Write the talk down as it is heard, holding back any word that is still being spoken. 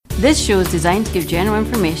This show is designed to give general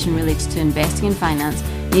information related to investing and finance.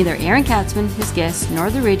 Neither Aaron Katzman, his guests,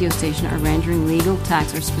 nor the radio station are rendering legal,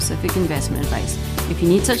 tax, or specific investment advice. If you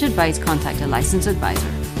need such advice, contact a licensed advisor.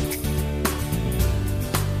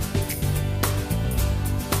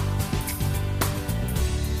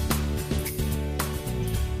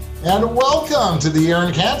 And welcome to the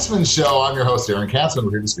Aaron Katzman Show. I'm your host, Aaron Katzman.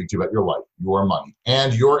 We're here to speak to you about your life, your money,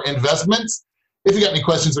 and your investments. If you got any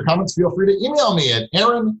questions or comments, feel free to email me at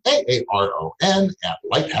Aaron, A-A-R-O-N, at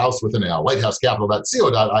Lighthouse with an L,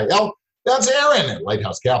 lighthousecapital.co.il. That's Aaron at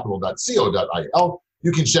lighthousecapital.co.il.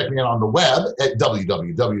 You can check me out on the web at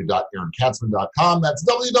www.aaronkatzman.com. That's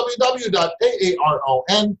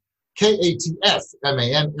www.aaronkatzman,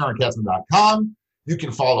 aaronkatzman.com. You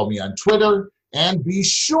can follow me on Twitter. And be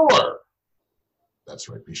sure, that's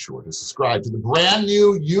right, be sure to subscribe to the brand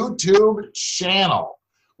new YouTube channel.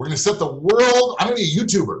 We're going to set the world, I'm going to be a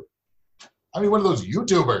YouTuber. I'm going to be one of those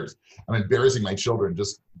YouTubers. I'm embarrassing my children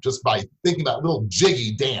just by thinking that little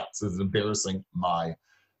jiggy dance is embarrassing my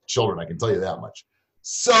children. I can tell you that much.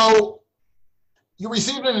 So you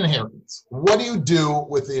received an inheritance. What do you do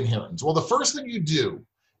with the inheritance? Well, the first thing you do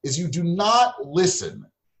is you do not listen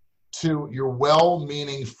to your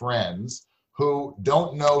well-meaning friends who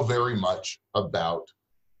don't know very much about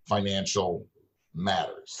financial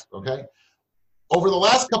matters, okay? Over the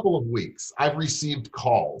last couple of weeks, I've received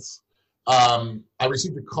calls. I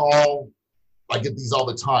received a call, I get these all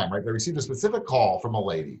the time, right? I received a specific call from a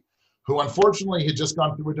lady who unfortunately had just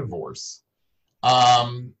gone through a divorce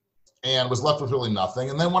and was left with really nothing.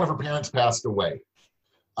 And then one of her parents passed away.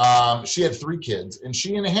 She had 3 kids, and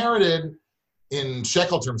she inherited, in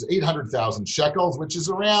shekel terms, 800,000 shekels, which is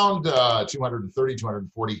around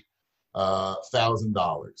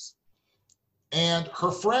 $240,000. And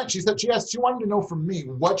her friend, she wanted to know from me,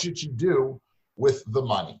 what should she do with the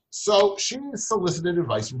money? So she solicited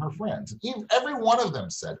advice from her friends. Every one of them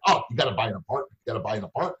said, oh, you got to buy an apartment. You got to buy an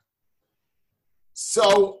apartment.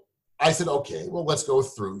 So I said, okay, well, let's go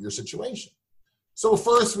through your situation. So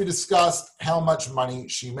first we discussed how much money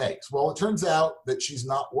she makes. Well, it turns out that she's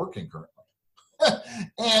not working currently.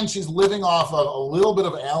 And she's living off of a little bit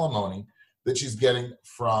of alimony that she's getting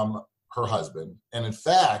from her husband. And in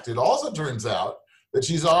fact, it also turns out that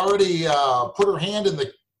she's already put her hand in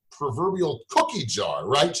the proverbial cookie jar,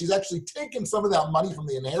 right? She's actually taken some of that money from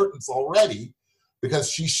the inheritance already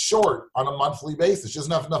because she's short on a monthly basis. She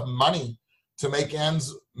doesn't have enough money to make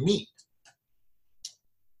ends meet.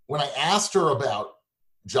 When I asked her about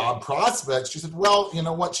job prospects, she said, well, you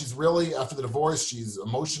know what? She's really, after the divorce, she's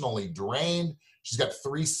emotionally drained. She's got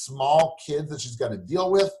 3 small kids that she's got to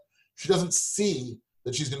deal with. She doesn't see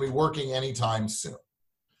that she's going to be working anytime soon.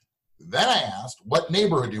 Then I asked, what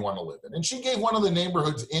neighborhood do you want to live in? And she gave one of the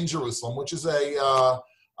neighborhoods in Jerusalem, which is a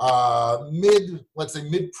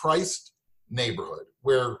mid-priced neighborhood,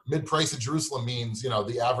 where mid-price in Jerusalem means,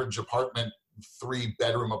 the average apartment,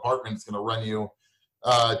 3-bedroom apartment is going to run you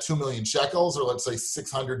 2 million shekels, or let's say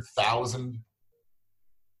 $600,000.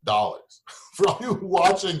 For all you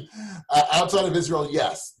watching outside of Israel,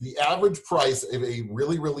 yes, the average price of a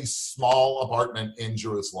really, really small apartment in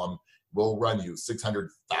Jerusalem will run you $600,000,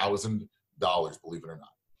 believe it or not.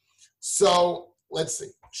 So let's see.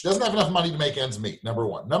 She doesn't have enough money to make ends meet, number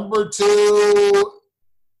one. Number 2,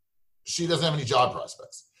 she doesn't have any job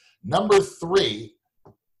prospects. Number 3,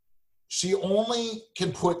 she only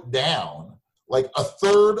can put down like a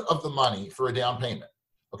third of the money for a down payment.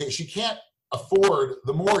 Okay, she can't afford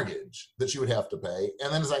the mortgage that she would have to pay.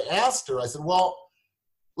 And then as I asked her, I said, well,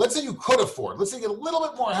 let's say you could afford, let's say you get a little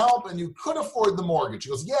bit more help and you could afford the mortgage. She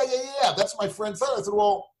goes, yeah, that's what my friend said. I said,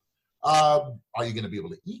 well, are you going to be able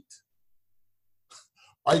to eat?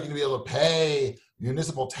 Are you going to be able to pay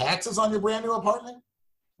municipal taxes on your brand new apartment?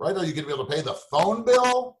 Right? Are you going to be able to pay the phone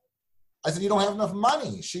bill? I said, you don't have enough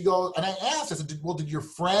money. She goes, and I asked, I said, did your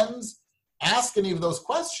friends ask any of those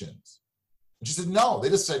questions? And she said, no. They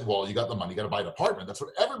just said, well, you got the money, you got to buy an apartment. That's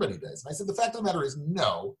what everybody does. And I said, the fact of the matter is,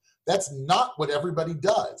 no, that's not what everybody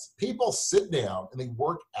does. People sit down and they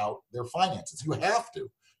work out their finances. You have to.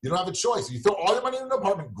 You don't have a choice. You throw all your money in an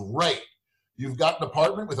apartment, great. You've got an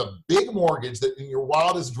apartment with a big mortgage that in your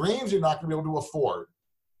wildest dreams, you're not going to be able to afford.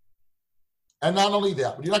 And not only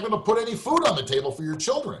that, but you're not going to put any food on the table for your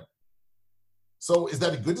children. So is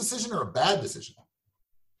that a good decision or a bad decision?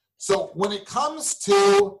 So when it comes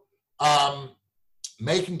to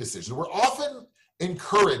making decisions, we're often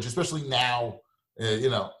encouraged, especially now,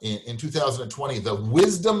 in 2020, the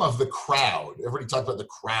wisdom of the crowd. Everybody talks about the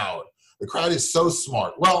crowd. The crowd is so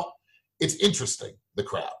smart. Well, it's interesting, the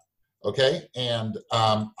crowd, okay? And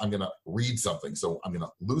I'm going to read something, so I'm going to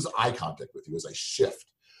lose eye contact with you as I shift.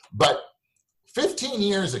 But 15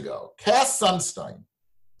 years ago, Cass Sunstein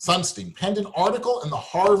penned an article in the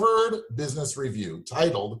Harvard Business Review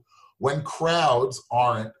titled, "When Crowds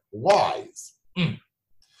Aren't Wise."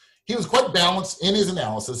 He was quite balanced in his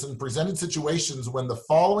analysis and presented situations when the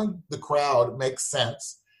following the crowd makes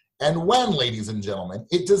sense and when, ladies and gentlemen,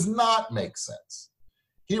 it does not make sense.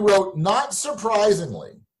 He wrote, "Not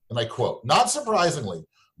surprisingly," and I quote, "not surprisingly,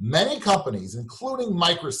 many companies, including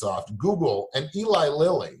Microsoft, Google, and Eli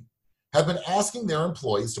Lilly, have been asking their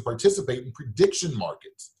employees to participate in prediction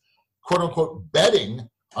markets, quote unquote, betting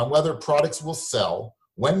on whether products will sell,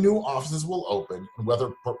 when new offices will open, and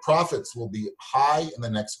whether profits will be high in the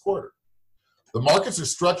next quarter. The markets are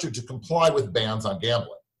structured to comply with bans on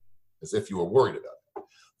gambling," as if you were worried about it.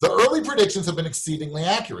 "The early predictions have been exceedingly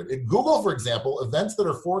accurate. At Google, for example, events that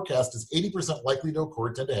are forecast as 80% likely to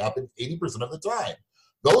occur tend to happen 80% of the time.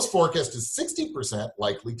 Those forecast as 60%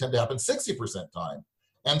 likely tend to happen 60% time,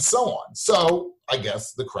 and so on. So I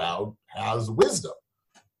guess the crowd has wisdom.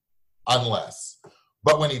 Unless,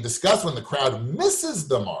 but when he discussed when the crowd misses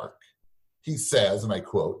the mark, he says, and I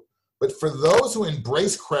quote, "But for those who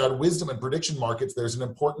embrace crowd wisdom in prediction markets, there's an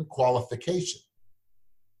important qualification.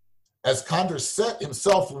 As Condorcet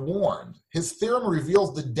himself warned, his theorem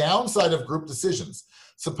reveals the downside of group decisions.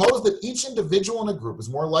 Suppose that each individual in a group is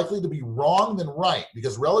more likely to be wrong than right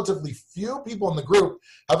because relatively few people in the group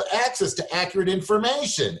have access to accurate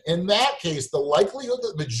information. In that case, the likelihood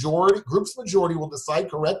that group's majority will decide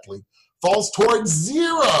correctly falls towards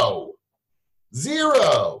zero,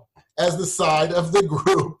 as the side of the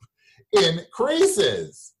group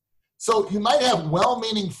increases." So you might have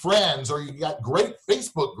well-meaning friends or you got great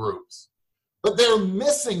Facebook groups, but they're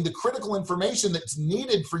missing the critical information that's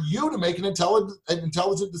needed for you to make an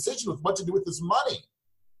intelligent decision with what to do with this money,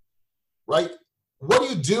 right? What do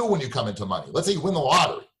you do when you come into money? Let's say you win the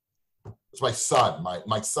lottery. It's my son.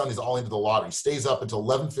 My son is all into the lottery. He stays up until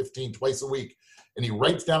 11:15 twice a week, and he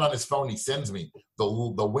writes down on his phone, he sends me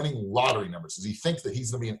the winning lottery numbers because he thinks that he's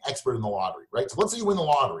going to be an expert in the lottery, right? So let's say you win the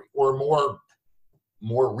lottery, or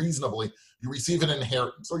more reasonably, you receive an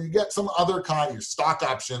inheritance, or you get some other kind, your stock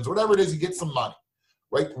options, whatever it is, you get some money,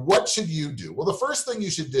 right? What should you do? Well, the first thing you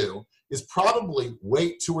should do is probably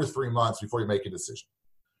wait 2 or 3 months before you make a decision,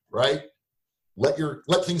 right? Let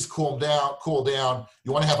things cool down.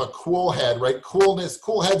 You want to have a cool head, right? Cool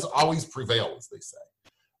heads always prevail, as they say.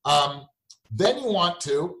 Then you want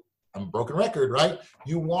to, I'm a broken record, right?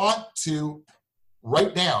 You want to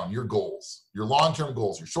write down your goals, your long-term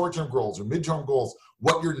goals, your short-term goals, your mid-term goals,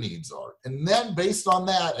 what your needs are. And then based on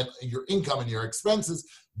that and your income and your expenses,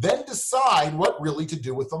 then decide what really to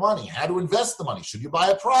do with the money, how to invest the money. Should you buy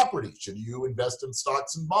a property? Should you invest in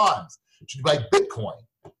stocks and bonds? Should you buy Bitcoin?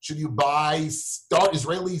 Should you invest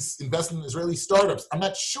in Israeli startups? I'm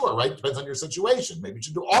not sure, right? Depends on your situation. Maybe you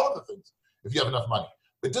should do all of the things if you have enough money.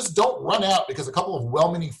 But just don't run out because a couple of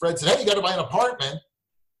well-meaning friends said, "Hey, you got to buy an apartment."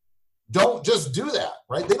 Don't just do that,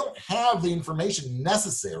 right? They don't have the information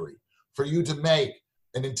necessary for you to make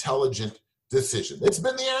an intelligent decision. It's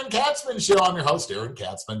been the Aaron Katzman Show. I'm your host, Aaron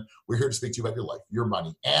Katzman. We're here to speak to you about your life, your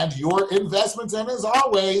money, and your investments. And as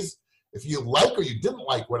always, if you like or you didn't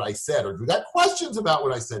like what I said, or if you got questions about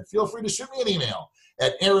what I said, feel free to shoot me an email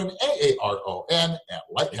at Aaron, Aaron, at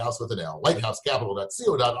Lighthouse with an L,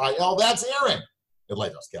 lighthousecapital.co.il. That's Aaron at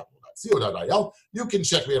lighthousecapital.co.il. You can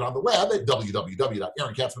check me out on the web at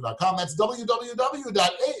www.aaronkatzman.com. That's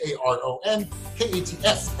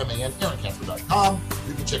www.aaronkatzman, aaronkatzman.com.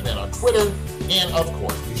 You can check me out on Twitter. And, of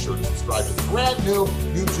course, be sure to subscribe to the brand new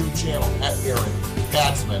YouTube channel at Aaron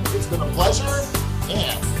Katzman. It's been a pleasure,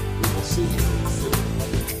 and we will see you soon.